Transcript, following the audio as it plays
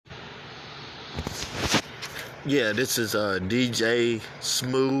Yeah, this is DJ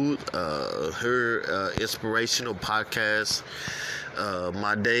Smooth, her inspirational podcast.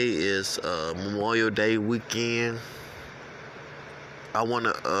 My day is Memorial Day weekend. I want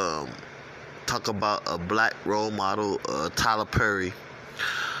to talk about a black role model, Tyler Perry.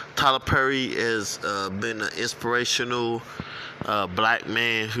 Tyler Perry has been an inspirational black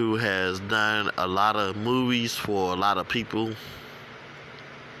man who has done a lot of movies for a lot of people.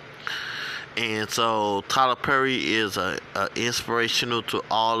 And so Tyler Perry is a inspirational to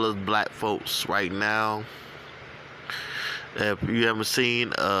all of black folks right now. If you haven't seen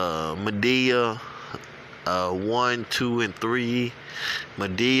Madea 1, 2, and 3,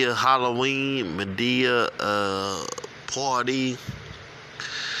 Madea Halloween, Madea Party,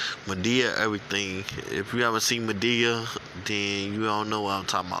 Madea everything. If you haven't seen Madea, then you don't know what I'm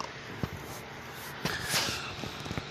talking about.